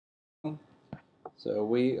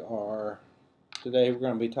So today we're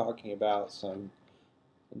going to be talking about some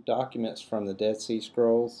documents from the Dead Sea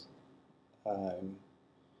Scrolls. I'm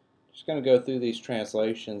just going to go through these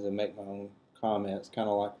translations and make my own comments, kind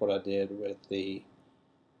of like what I did with the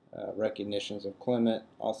recognitions of Clement,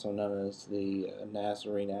 also known as the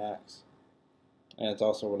Nazarene Acts. And it's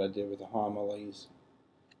also what I did with the homilies.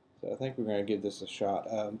 So I think we're going to give this a shot.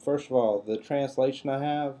 First of all, the translation I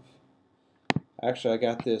have, actually I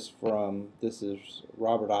got this is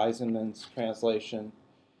Robert Eisenman's translation.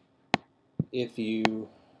 If you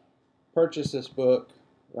purchase this book,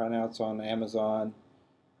 right now it's on Amazon,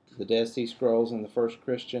 The Dead Sea Scrolls and the First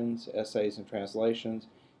Christians, Essays and Translations.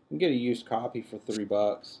 You can get a used copy for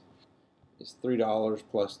 $3. It's $3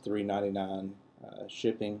 plus $3.99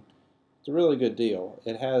 shipping. It's a really good deal.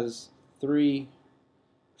 It has 3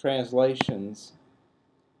 translations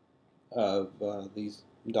of these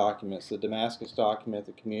documents: the Damascus document,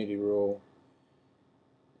 the Community Rule,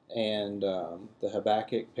 and the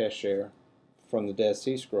Habakkuk Pesher from the Dead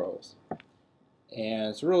Sea Scrolls. And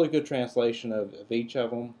it's a really good translation of each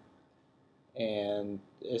of them, and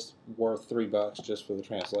it's worth $3 just for the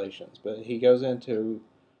translations. But he goes into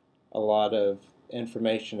a lot of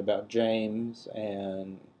information about James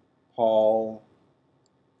and Paul's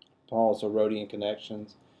Herodian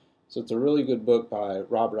connections. So it's a really good book by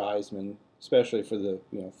Robert Eisman, especially for the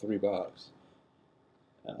 $3.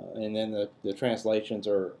 And then the translations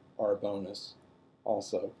are a bonus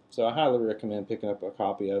also. So I highly recommend picking up a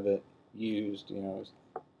copy of it used.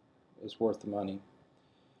 It's worth the money.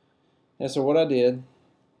 And so what I did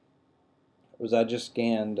was I just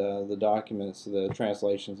scanned the documents, the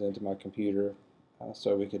translations into my computer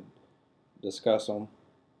so we could discuss them.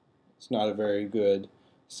 It's not a very good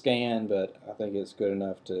scan, but I think it's good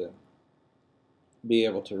enough to be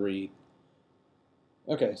able to read.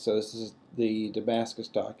 Okay, so this is the Damascus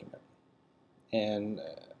document. And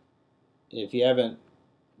if you haven't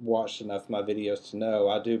watched enough of my videos to know,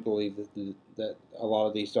 I do believe that a lot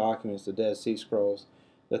of these documents, the Dead Sea Scrolls,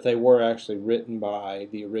 that they were actually written by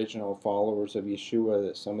the original followers of Yeshua,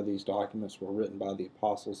 that some of these documents were written by the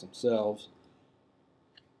apostles themselves,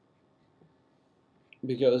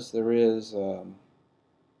 because there is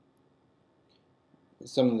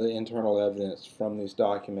some of the internal evidence from these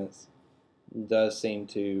documents does seem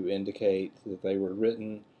to indicate that they were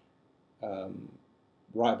written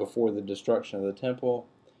right before the destruction of the temple,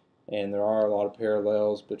 and there are a lot of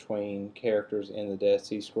parallels between characters in the Dead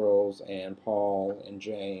Sea Scrolls and Paul and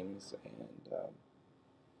James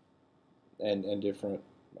and different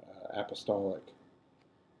apostolic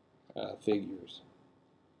figures.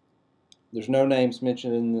 There's no names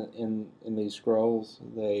mentioned in these scrolls.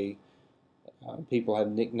 People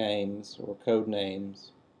have nicknames or code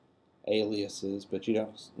names, aliases, but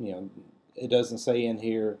it doesn't say in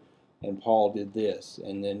here, and Paul did this,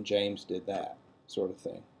 and then James did that, sort of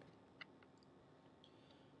thing.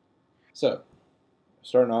 So,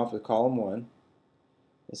 starting off with column 1,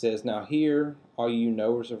 it says, "Now hear, all you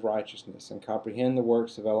knowers of righteousness, and comprehend the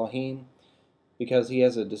works of Elohim, because he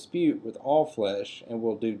has a dispute with all flesh, and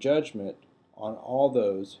will do judgment on all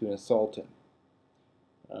those who insult him,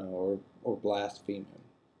 or blaspheme him.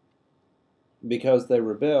 Because they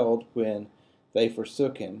rebelled when they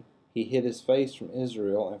forsook him, he hid his face from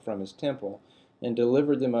Israel and from his temple, and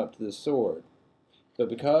delivered them up to the sword. But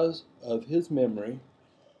because of his memory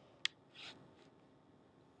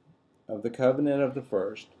of the covenant of the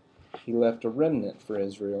first, he left a remnant for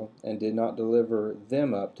Israel, and did not deliver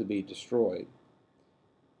them up to be destroyed."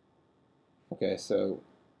 Okay, so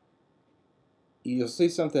you'll see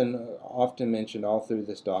something often mentioned all through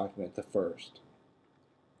this document: the first,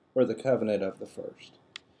 or the covenant of the first.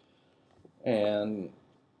 And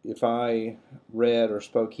if I read or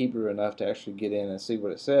spoke Hebrew enough to actually get in and see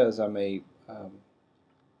what it says, I may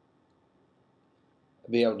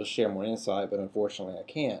be able to share more insight, but unfortunately I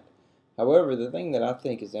can't. However, the thing that I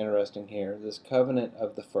think is interesting here, this covenant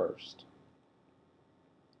of the first.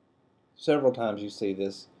 Several times you see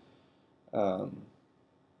this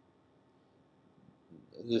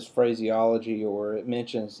this phraseology, or it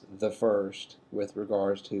mentions the first with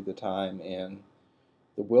regards to the time in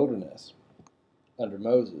the wilderness under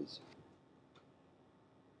Moses.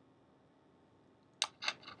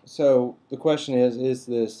 So the question is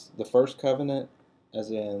this the first covenant,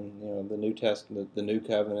 as in the New Testament, the New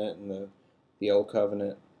Covenant, and the Old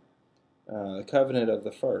Covenant? The covenant of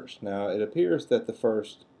the first. Now it appears that the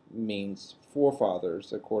first means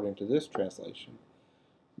forefathers according to this translation,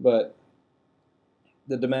 but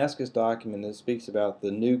the Damascus document that speaks about the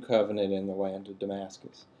new covenant in the land of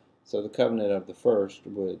Damascus. So the covenant of the first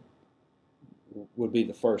would be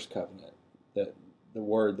the first covenant that the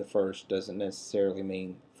word "the first" doesn't necessarily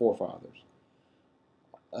mean forefathers.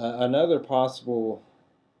 Another possible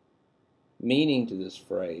meaning to this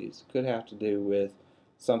phrase could have to do with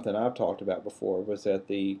something I've talked about before, was that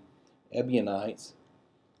the Ebionites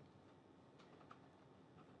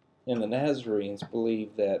and the Nazarenes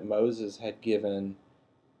believed that Moses had given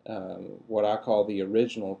what I call the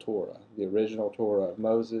original Torah of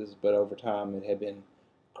Moses, but over time it had been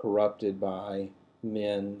corrupted by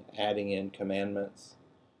men adding in commandments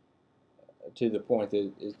to the point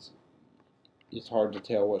that it's hard to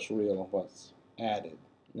tell what's real and what's added.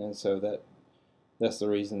 And so that's the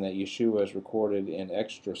reason that Yeshua is recorded in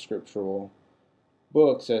extra scriptural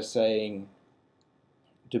books as saying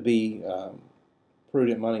to be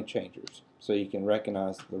prudent money changers, so you can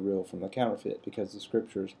recognize the real from the counterfeit, because the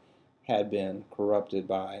scriptures had been corrupted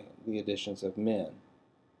by the additions of men.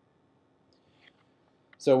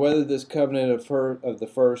 So whether this covenant of the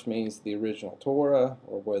first means the original Torah,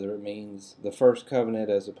 or whether it means the first covenant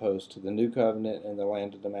as opposed to the new covenant in the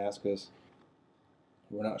land of Damascus,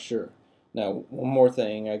 we're not sure. Now, one more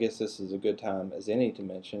thing, I guess this is a good time as any to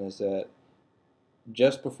mention, is that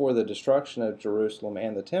just before the destruction of Jerusalem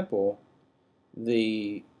and the temple,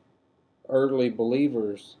 the early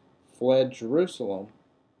believers fled Jerusalem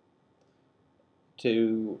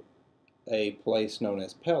to a place known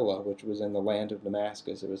as Pella, which was in the land of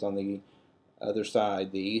Damascus. It was on the other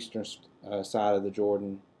side, the eastern side of the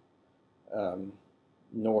Jordan,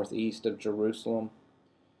 northeast of Jerusalem.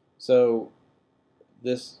 So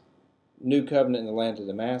this new covenant in the land of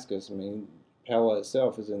Damascus, I mean, Pella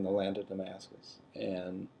itself is in the land of Damascus,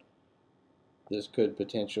 and this could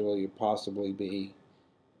possibly be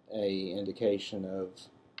a indication of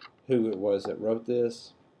who it was that wrote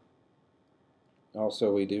this.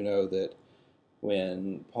 Also, we do know that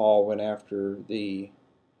when Paul went after the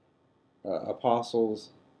apostles,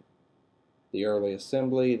 the early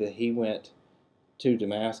assembly, that he went to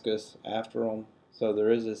Damascus after them. So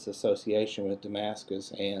there is this association with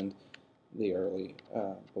Damascus and the early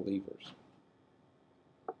believers.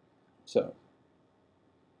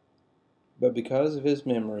 But because of his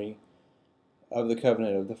memory of the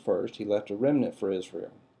covenant of the first, he left a remnant for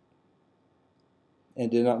Israel and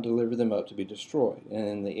did not deliver them up to be destroyed. And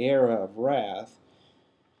in the era of wrath,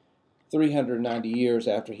 390 years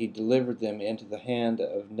after he delivered them into the hand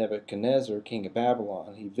of Nebuchadnezzar, king of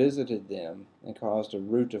Babylon, he visited them and caused a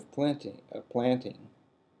root of planting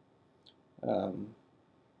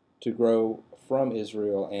to grow from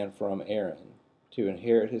Israel and from Aaron, to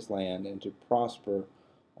inherit his land and to prosper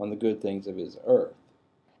on the good things of his earth.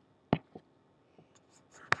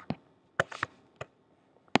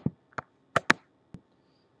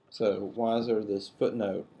 So why is there this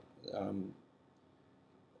footnote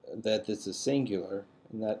that this is singular?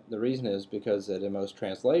 And that the reason is because that in most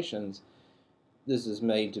translations this is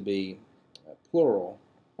made to be plural,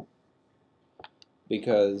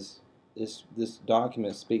 because this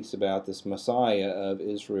document speaks about this Messiah of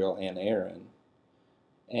Israel and Aaron,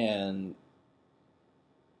 and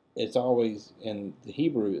it's always, in the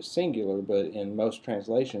Hebrew it's singular, but in most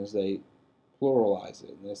translations they pluralize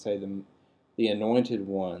it, and they say the anointed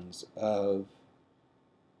ones of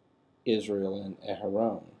Israel and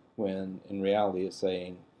Aaron, when in reality it's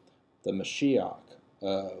saying the Mashiach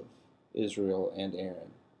of Israel and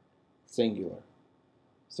Aaron, singular.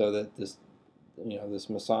 So that this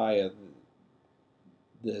Messiah,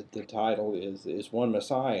 the title is one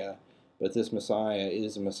Messiah, but this Messiah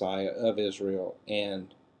is a Messiah of Israel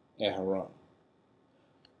and Aaron.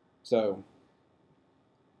 So,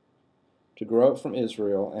 to grow up from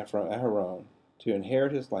Israel and from Aaron, to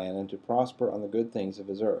inherit his land and to prosper on the good things of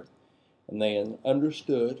his earth. And they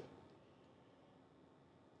understood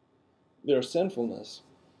their sinfulness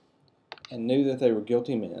and knew that they were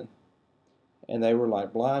guilty men, and they were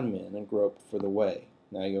like blind men and groped for the way.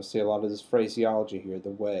 Now you'll see a lot of this phraseology here, the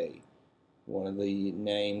way. One of the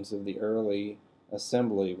names of the early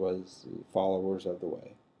assembly was followers of the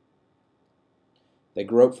way. They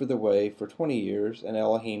groped for the way for 20 years, and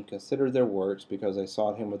Elohim considered their works because they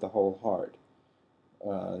sought him with the whole heart.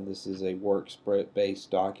 This is a works-based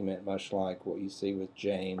document, much like what you see with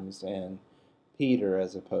James and Peter,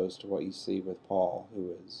 as opposed to what you see with Paul,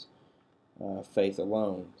 who is faith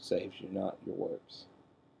alone saves you, not your works.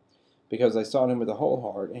 Because they sought him with the whole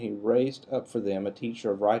heart, and he raised up for them a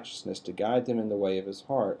teacher of righteousness to guide them in the way of his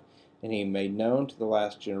heart. And he made known to the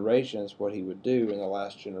last generations what he would do in the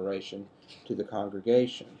last generation to the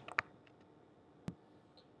congregation.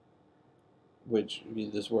 Which,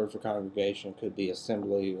 this word for congregation could be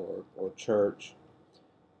assembly or church.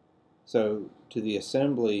 So, to the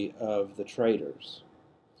assembly of the traitors,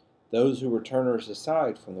 those who were turners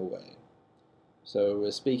aside from the way, So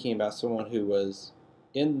it's speaking about someone who was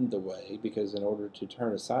in the way, because in order to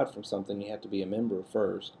turn aside from something, you have to be a member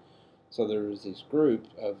first. So there was this group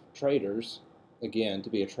of traitors. Again, to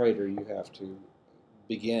be a traitor, you have to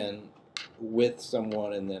begin with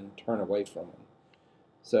someone and then turn away from them.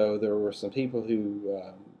 So there were some people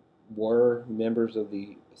who were members of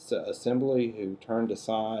the assembly who turned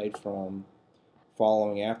aside from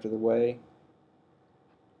following after the way.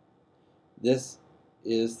 This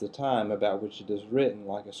is the time about which it is written,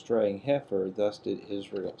 like a straying heifer, thus did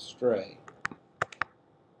Israel stray.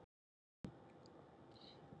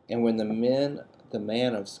 And when the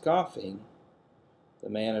man of scoffing, the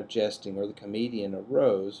man of jesting, or the comedian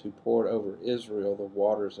arose, who poured over Israel the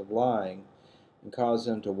waters of lying, and caused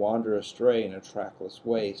them to wander astray in a trackless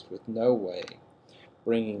waste with no way,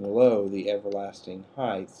 bringing low the everlasting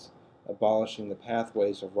heights, abolishing the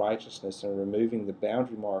pathways of righteousness, and removing the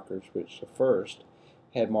boundary markers which the first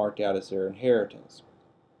had marked out as their inheritance.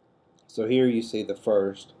 So here you see the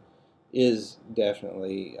first is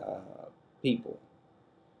definitely people.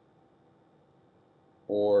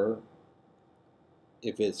 Or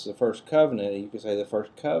if it's the first covenant, you could say the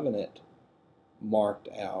first covenant marked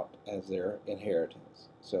out as their inheritance.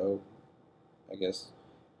 So I guess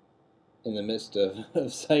in the midst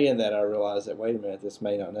of saying that, I realized that, wait a minute, this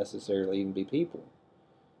may not necessarily even be people.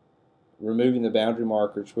 Removing the boundary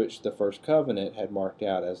markers which the first covenant had marked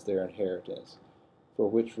out as their inheritance, for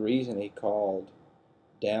which reason he called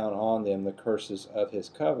down on them the curses of his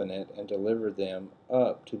covenant, and delivered them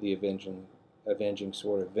up to the avenging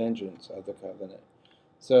sort of vengeance of the covenant.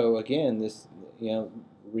 So again, this,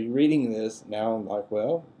 rereading this, now I'm like,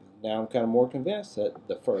 well, now I'm kind of more convinced that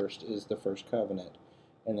the first is the first covenant,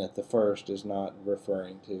 and that the first is not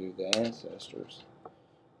referring to the ancestors.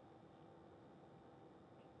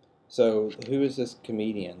 So who is this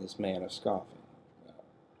comedian, this man of scoffing?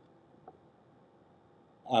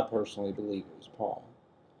 I personally believe it was Paul.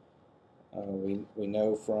 We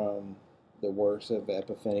know from the works of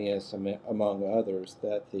Epiphanius, among others,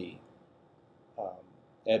 that the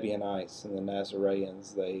Ebionites and the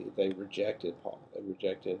Nazareans, they rejected Paul. They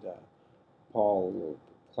rejected Paul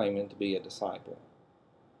claiming to be a disciple.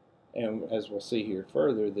 And as we'll see here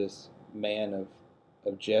further, this man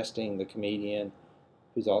of jesting, the comedian,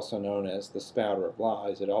 who's also known as the spouter of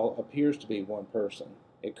lies, it all appears to be one person.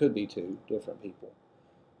 It could be two different people.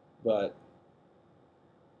 But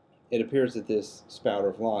it appears that this spouter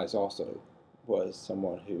of lies also was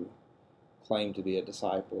someone who claimed to be a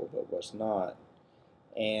disciple but was not.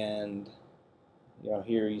 And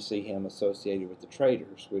here you see him associated with the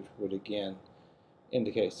traitors, which would again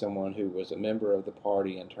indicate someone who was a member of the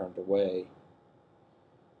party and turned away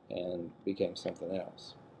and became something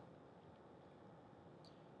else.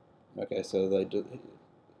 Okay, so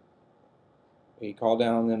he called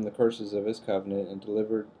down on them the curses of his covenant, and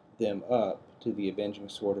delivered them up to the avenging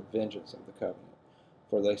sword of vengeance of the covenant.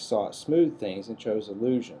 For they sought smooth things and chose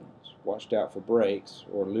illusions, watched out for breaks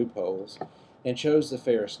or loopholes, and chose the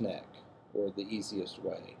fairest neck, or the easiest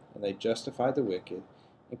way. And they justified the wicked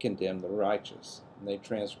and condemned the righteous. And they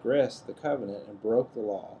transgressed the covenant and broke the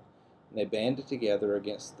law. And they banded together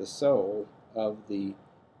against the soul of the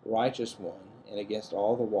righteous one, and against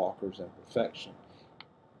all the walkers in perfection,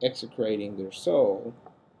 execrating their soul,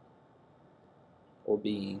 or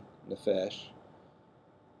being, nephesh.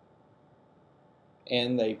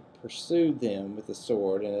 And they pursued them with the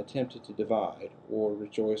sword, and attempted to divide, or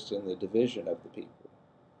rejoiced in the division of the people.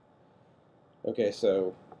 Okay,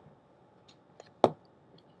 so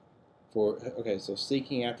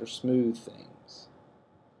seeking after smooth things.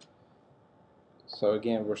 So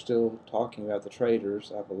again, we're still talking about the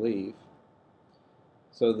traitors, I believe.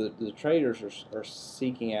 So the traitors are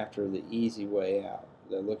seeking after the easy way out.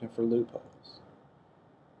 They're looking for loopholes.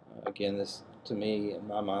 Again, this, to me, in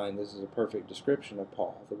my mind, this is a perfect description of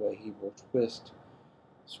Paul, the way he will twist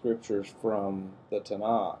scriptures from the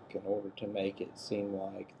Tanakh in order to make it seem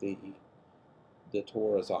like the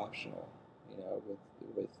Torah is optional.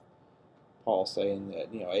 With Paul saying that,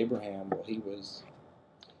 Abraham, well, he was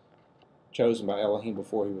chosen by Elohim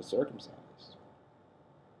before he was circumcised.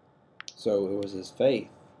 So it was his faith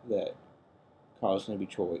that caused him to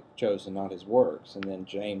be chosen, not his works. And then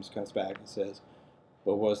James comes back and says,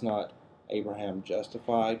 but was not Abraham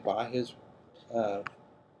justified by his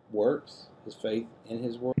works, his faith in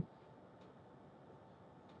his works?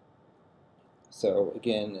 So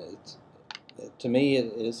again, to me,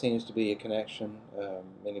 it seems to be a connection.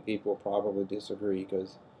 Many people probably disagree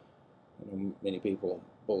because many people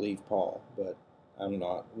believe Paul, but I'm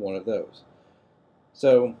not one of those.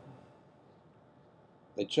 So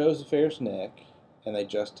they chose the fairest neck, and they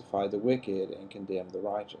justified the wicked and condemned the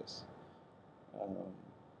righteous. Um,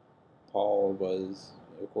 Paul was,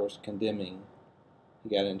 of course, condemning.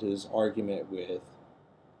 He got into this argument with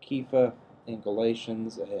Kepha in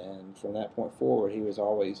Galatians, and from that point forward, he was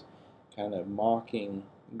always kind of mocking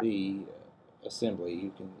the assembly.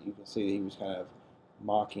 You can see that he was kind of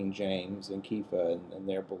mocking James and Kepha and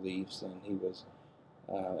their beliefs, and he was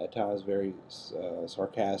at times very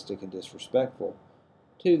sarcastic and disrespectful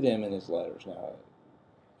to them in his letters. Now,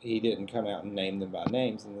 he didn't come out and name them by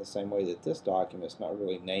names in the same way that this document's not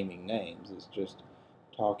really naming names. It's just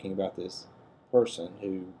talking about this person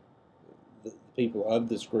who the people of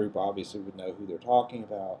this group obviously would know who they're talking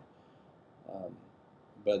about,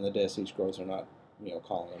 but in the Dead Sea Scrolls are not,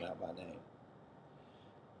 calling them out by name.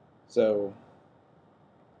 So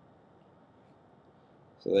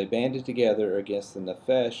they banded together against the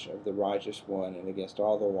nephesh of the righteous one and against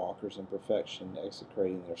all the walkers in perfection,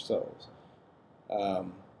 execrating their souls.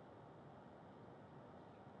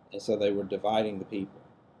 And so they were dividing the people.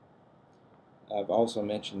 I've also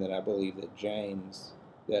mentioned that I believe that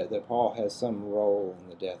that Paul has some role in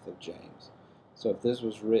the death of James. So if this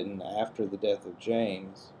was written after the death of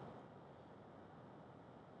James,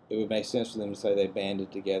 it would make sense for them to say they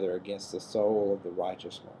banded together against the soul of the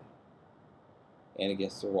righteous one and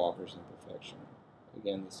against the walkers in perfection.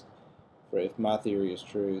 Again, if my theory is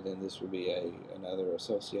true, then this would be another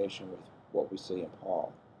association with what we see in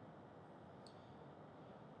Paul.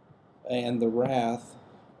 And the wrath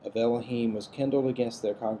of Elohim was kindled against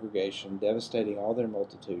their congregation, devastating all their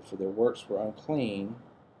multitude, for their works were unclean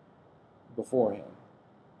before him.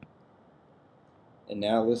 And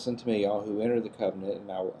now listen to me, all who enter the covenant,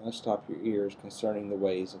 and I will unstop your ears concerning the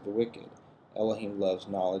ways of the wicked. Elohim loves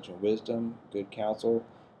knowledge and wisdom, good counsel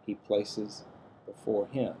he places before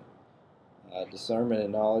him. Discernment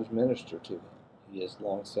and knowledge minister to him. He is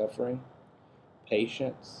long-suffering,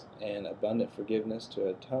 patience, and abundant forgiveness to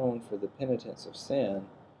atone for the penitence of sin,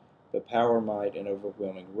 but power, might, and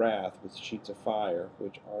overwhelming wrath with sheets of fire,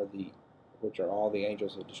 which are all the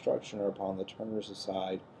angels of destruction, are upon the turners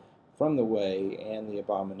aside from the way and the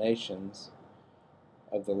abominations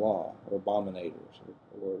of the law, or abominators,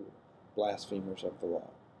 or blasphemers of the law.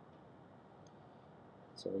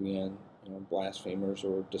 So again, blasphemers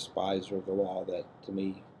or despiser of the law, that to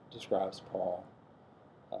me describes Paul.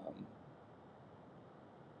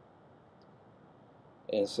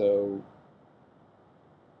 And so,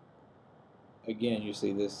 again, you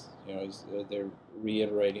see this, they're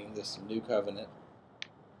reiterating this new covenant.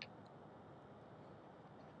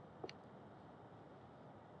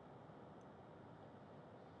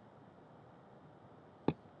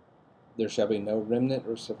 There shall be no remnant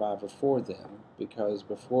or survivor for them, because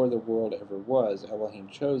before the world ever was, Elohim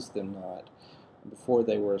chose them not. And before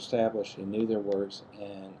they were established, he knew their works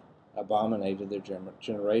and abominated their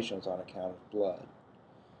generations on account of blood.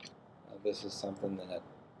 This is something that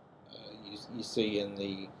you see in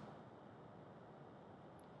the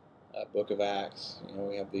book of Acts.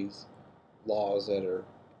 We have these laws that are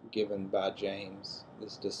given by James,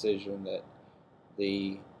 this decision that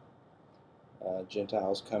the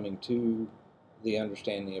Gentiles coming to the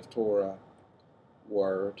understanding of Torah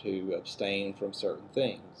were to abstain from certain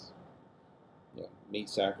things. Meat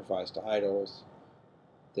sacrificed to idols,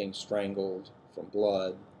 things strangled from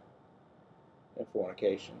blood, and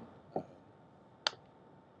fornication.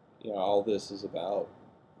 All this is about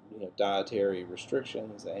dietary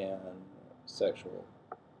restrictions and sexual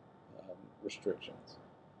restrictions.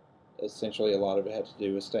 Essentially, a lot of it had to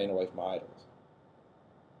do with staying away from idols.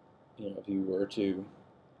 If you were to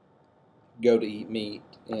go to eat meat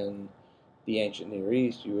in the ancient Near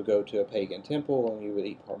East, you would go to a pagan temple and you would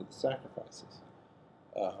eat part of the sacrifices,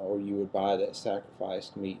 or you would buy that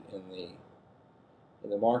sacrificed meat in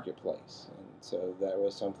the marketplace. And so that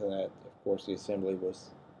was something that, of course, the assembly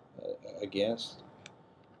was against.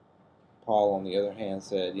 Paul, on the other hand,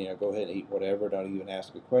 said, go ahead and eat whatever, don't even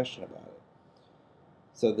ask a question about it.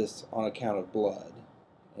 So this on account of blood,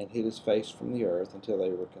 and hid his face from the earth until they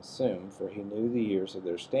were consumed, for he knew the years of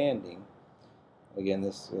their standing. Again,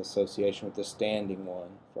 this association with the standing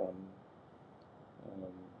one from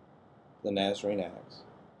the Nazarene Acts.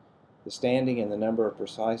 The standing and the number of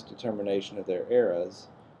precise determination of their eras,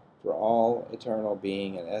 for all eternal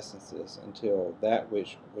being and essences, until that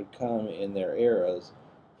which would come in their eras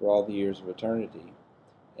for all the years of eternity.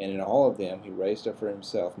 And in all of them he raised up for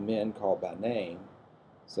himself men called by name,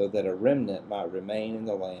 so that a remnant might remain in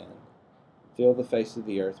the land, fill the face of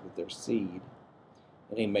the earth with their seed.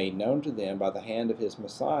 And he made known to them by the hand of his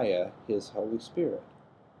Messiah his Holy Spirit.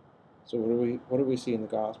 So what do we see in the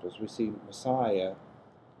Gospels? We see Messiah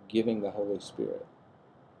giving the Holy Spirit.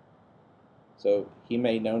 So he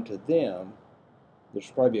made known to them There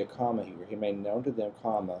should probably be a comma here. He made known to them,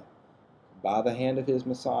 comma, by the hand of his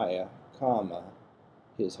Messiah, comma,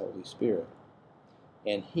 his Holy Spirit.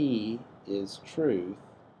 And he is truth,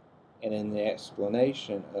 and in the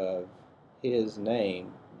explanation of his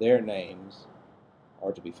name, their names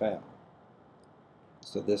are to be found.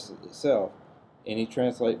 So this itself,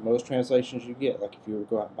 most translations you get, like if you were to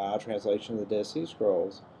go out and buy a translation of the Dead Sea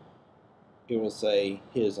Scrolls, it will say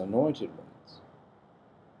his anointed ones.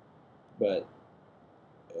 But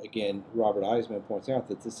again, Robert Eisman points out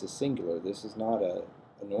that this is singular. This is not a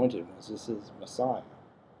anointed ones. This is Messiah,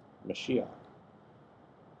 Mashiach.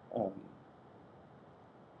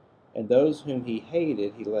 And those whom he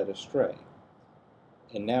hated, he led astray.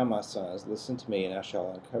 And now, my sons, listen to me, and I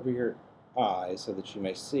shall uncover your eyes so that you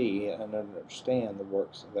may see and understand the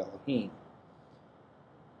works of Elohim.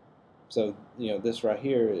 So, this right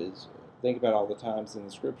here is, think about all the times in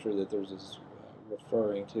the scripture that there's this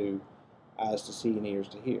referring to eyes to see and ears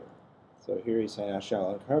to hear. So here he's saying, I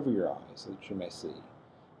shall uncover your eyes so that you may see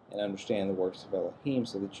and understand the works of Elohim,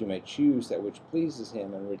 so that you may choose that which pleases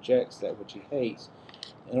him and rejects that which he hates,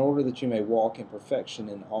 in order that you may walk in perfection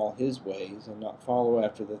in all his ways, and not follow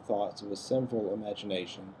after the thoughts of a sinful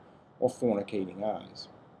imagination or fornicating eyes.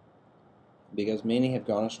 Because many have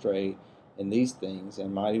gone astray in these things,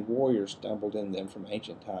 and mighty warriors stumbled in them from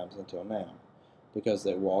ancient times until now, because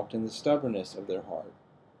they walked in the stubbornness of their heart.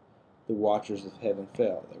 The watchers of heaven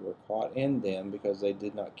fell. They were caught in them because they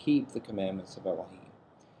did not keep the commandments of Elohim.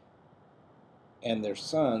 And their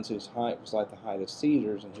sons, whose height was like the height of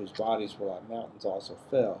cedars, and whose bodies were like mountains, also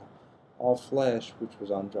fell. All flesh which was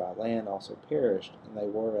on dry land also perished, and they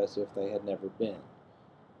were as if they had never been.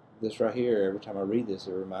 This right here, every time I read this,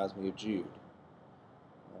 it reminds me of Jude,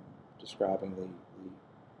 describing the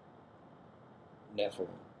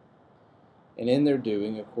Nephilim. And in their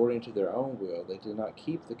doing, according to their own will, they did not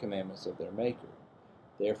keep the commandments of their Maker.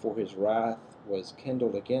 Therefore his wrath was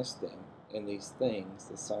kindled against them. In these things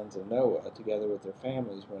the sons of Noah, together with their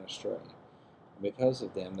families, went astray, and because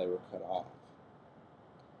of them they were cut off.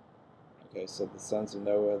 Okay, so the sons of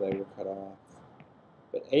Noah, they were cut off.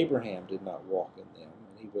 But Abraham did not walk in them,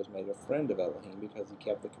 and he was made a friend of Elohim, because he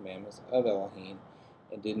kept the commandments of Elohim,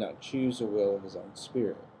 and did not choose the will of his own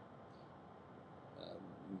spirit.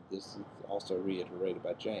 This is also reiterated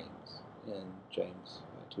by James, in James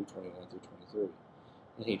 2:21 through 23.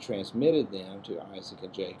 And he transmitted them to Isaac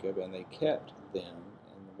and Jacob, and they kept them,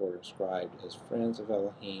 and the word inscribed, as friends of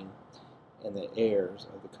Elohim, and the heirs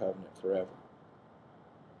of the covenant forever.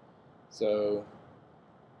 So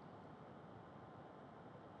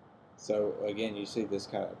again, you see this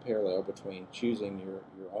kind of parallel between choosing your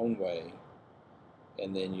own way,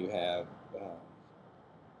 and then you have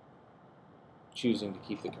choosing to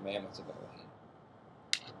keep the commandments of Elohim.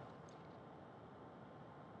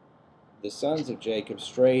 The sons of Jacob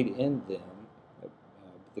strayed in them,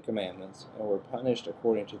 the commandments, and were punished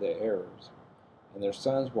according to their errors. And their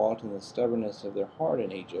sons walked in the stubbornness of their heart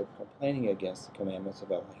in Egypt, complaining against the commandments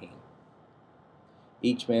of Elohim,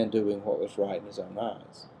 each man doing what was right in his own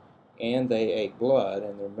eyes. And they ate blood,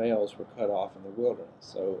 and their males were cut off in the wilderness.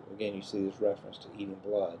 So again, you see this reference to eating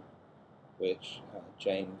blood, which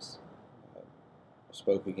James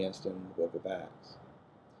spoke against in the book of Acts.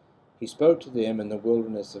 He spoke to them in the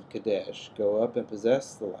wilderness of Kadesh, go up and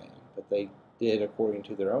possess the land. But they did according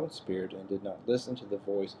to their own spirit, and did not listen to the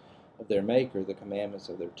voice of their Maker, the commandments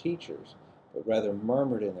of their teachers, but rather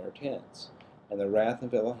murmured in their tents. And the wrath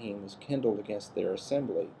of Elohim was kindled against their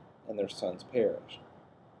assembly, and their sons perished.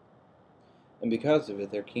 And because of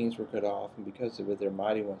it their kings were cut off, and because of it their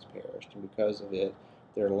mighty ones perished, and because of it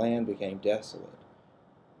their land became desolate.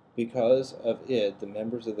 Because of it the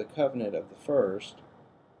members of the covenant of the first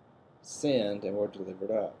sinned and were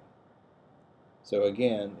delivered up. So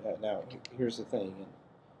again, now here's the thing, and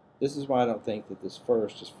this is why I don't think that this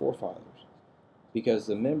first is forefathers, because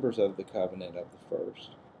the members of the covenant of the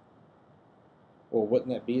first, well, wouldn't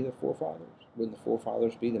that be the forefathers? Wouldn't the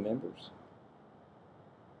forefathers be the members?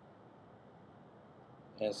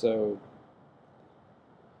 And so,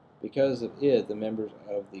 because of it, the members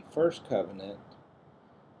of the first covenant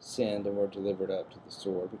sinned and were delivered up to the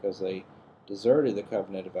sword, because they deserted the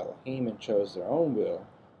covenant of Elohim and chose their own will,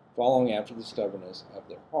 following after the stubbornness of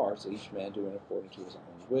their hearts, each man doing according to his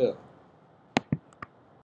own will.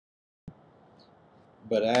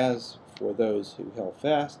 But as for those who held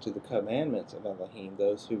fast to the commandments of Elohim,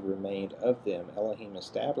 those who remained of them, Elohim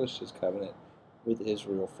established his covenant with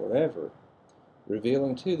Israel forever,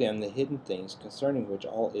 revealing to them the hidden things concerning which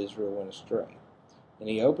all Israel went astray. And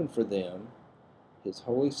he opened for them his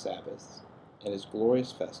holy Sabbaths and his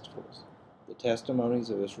glorious festivals, the testimonies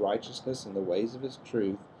of his righteousness and the ways of his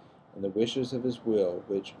truth, and the wishes of his will,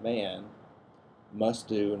 which man must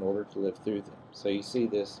do in order to live through them. So you see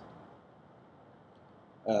this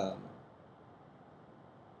um,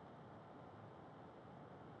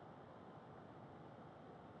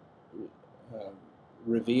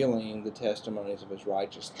 revealing the testimonies of his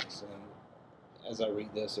righteousness. And as I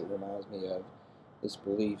read this, it reminds me of this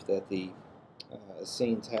belief that the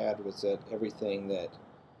Essenes had, was that everything that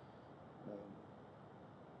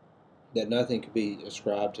nothing could be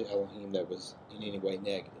ascribed to Elohim that was in any way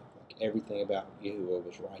negative. Like everything about Yahuwah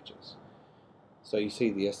was righteous. So you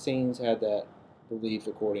see, the Essenes had that belief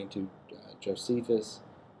according to Josephus,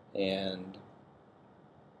 and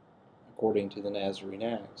according to the Nazarene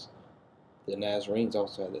Acts, the Nazarenes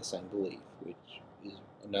also had that same belief, which is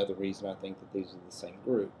another reason I think that these are the same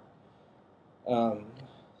group.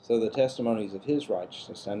 So the testimonies of his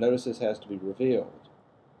righteousness. Now notice this has to be revealed.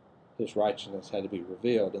 His righteousness had to be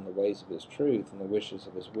revealed in the ways of his truth and the wishes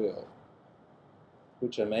of his will,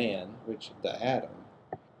 which the Adam,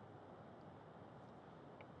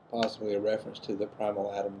 possibly a reference to the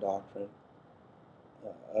primal Adam doctrine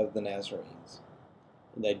of the Nazarenes.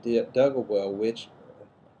 And they dug a well which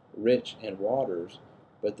rich in waters,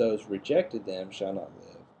 but those rejected them shall not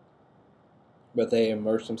live. But they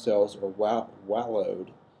immersed themselves or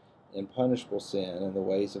wallowed in punishable sin and the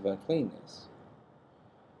ways of uncleanness.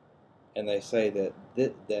 And they say that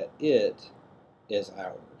it is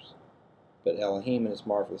ours. But Elohim and his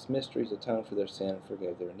marvelous mysteries atone for their sin and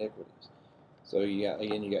forgive their iniquities. So you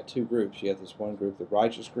got two groups. You have this one group, the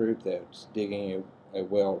righteous group, that's digging a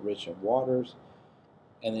well rich in waters.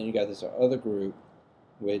 And then you got this other group,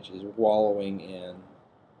 which is wallowing in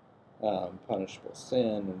punishable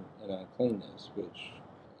sin and uncleanness, which,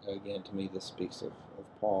 again, to me, this speaks of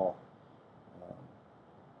Paul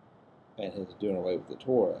and his doing away with the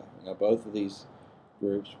Torah. Now, both of these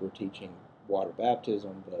groups were teaching water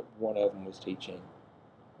baptism, but one of them was teaching,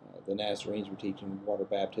 the Nazarenes were teaching water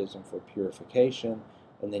baptism for purification,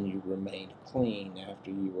 and then you remained clean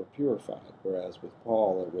after you were purified. Whereas with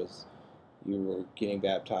Paul, it was you were getting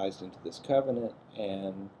baptized into this covenant,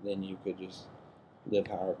 and then you could just live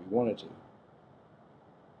however you wanted to,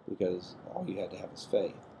 because all you had to have was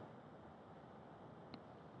faith.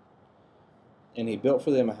 And he built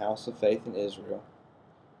for them a house of faith in Israel,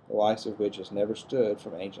 the likes of which has never stood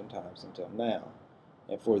from ancient times until now.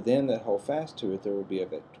 And for them that hold fast to it, there will be a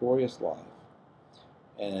victorious life,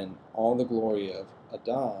 and all the glory of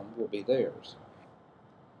Adam will be theirs.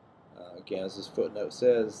 Again, as this footnote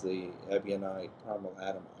says, the Ebionite primal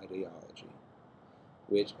Adam ideology,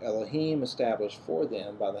 which Elohim established for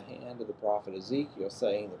them by the hand of the prophet Ezekiel,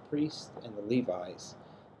 saying, the priests and the Levites,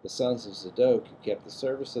 the sons of Zadok, who kept the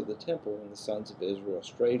service of the temple when the sons of Israel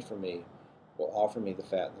strayed from me, will offer me the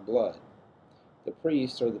fat and the blood. The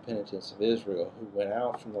priests are the penitents of Israel, who went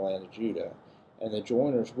out from the land of Judah, and the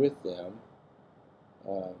joiners with them,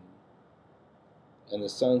 and the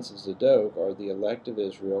sons of Zadok are the elect of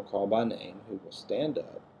Israel, called by name, who will stand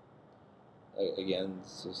up. Again,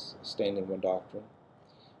 this is standing one doctrine.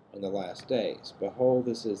 In the last days. Behold,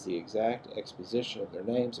 this is the exact exposition of their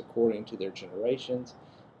names according to their generations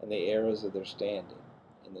and the eras of their standing,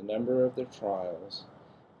 and the number of their trials,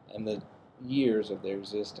 and the years of their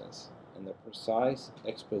existence, and the precise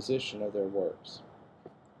exposition of their works.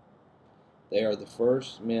 They are the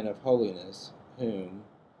first men of holiness whom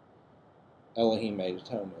Elohim made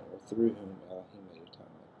atonement, or through whom Elohim made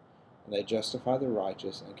atonement. And they justify the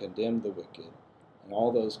righteous and condemn the wicked. And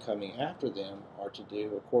all those coming after them are to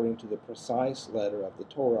do according to the precise letter of the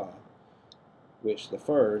Torah, which the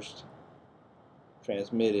first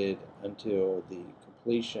transmitted until the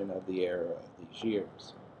completion of the era of these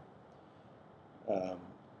years.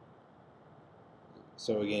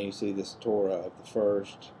 So again, you see this Torah of the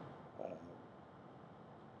first.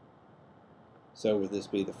 So would this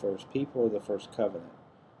be the first people or the first covenant?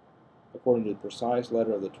 According to the precise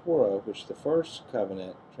letter of the Torah, which the first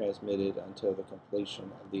covenant transmitted until the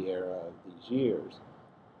completion of the era of these years,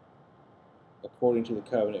 according to the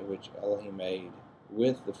covenant which Elohim made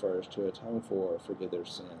with the first to atone for or forgive their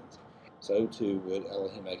sins, so too would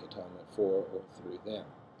Elohim make atonement for or through them.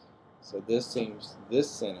 So this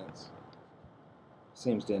sentence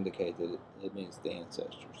seems to indicate that it means the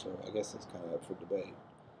ancestor. So I guess it's kind of up for debate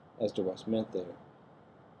as to what's meant there.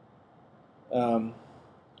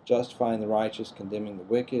 Justifying the righteous, condemning the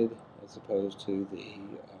wicked, as opposed to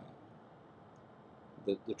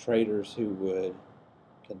the traitors who would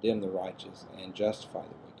condemn the righteous and justify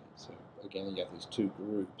the wicked. So again, you got these two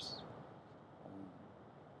groups,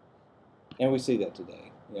 and we see that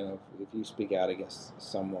today. You know, if you speak out against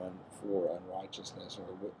someone for unrighteousness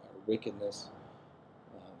or wickedness,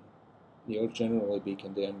 you'll generally be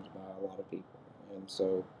condemned by a lot of people. And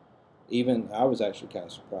so, even I was actually kind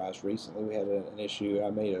of surprised recently. We had an issue.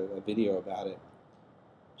 I made a video about it,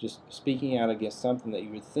 just speaking out against something that you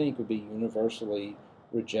would think would be universally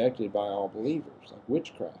rejected by all believers, like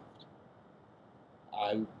witchcraft.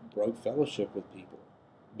 I broke fellowship with people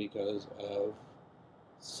because of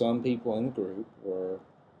some people in the group were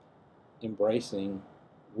embracing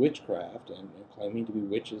witchcraft and claiming to be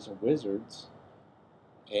witches and wizards,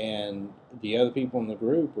 and the other people in the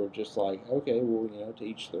group were just like, okay, well, to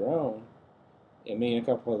each their own. And me and a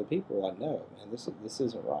couple other people were like, no, man, this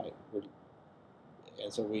isn't right.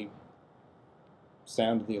 And so we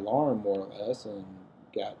sounded the alarm more or less and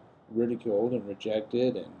got ridiculed and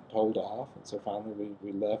rejected and told off. And so finally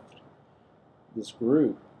we left this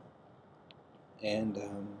group. And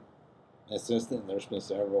since then, there's been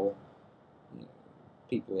several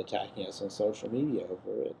people attacking us on social media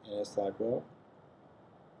over it. And it's like, well,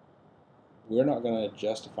 we're not going to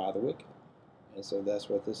justify the wicked. And so that's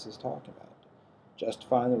what this is talking about.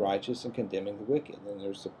 Justifying the righteous and condemning the wicked. And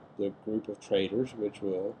there's the group of traitors which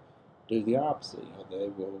will do the opposite. They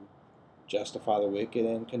will justify the wicked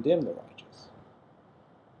and condemn the righteous.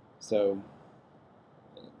 So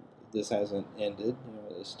this hasn't ended.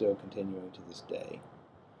 It's still continuing to this day.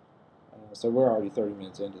 So we're already 30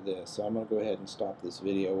 minutes into this. So I'm going to go ahead and stop this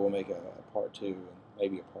video. We'll make a part 2 and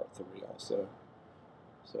maybe a part 3 also.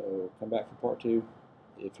 So come back for part 2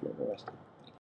 if you're interested.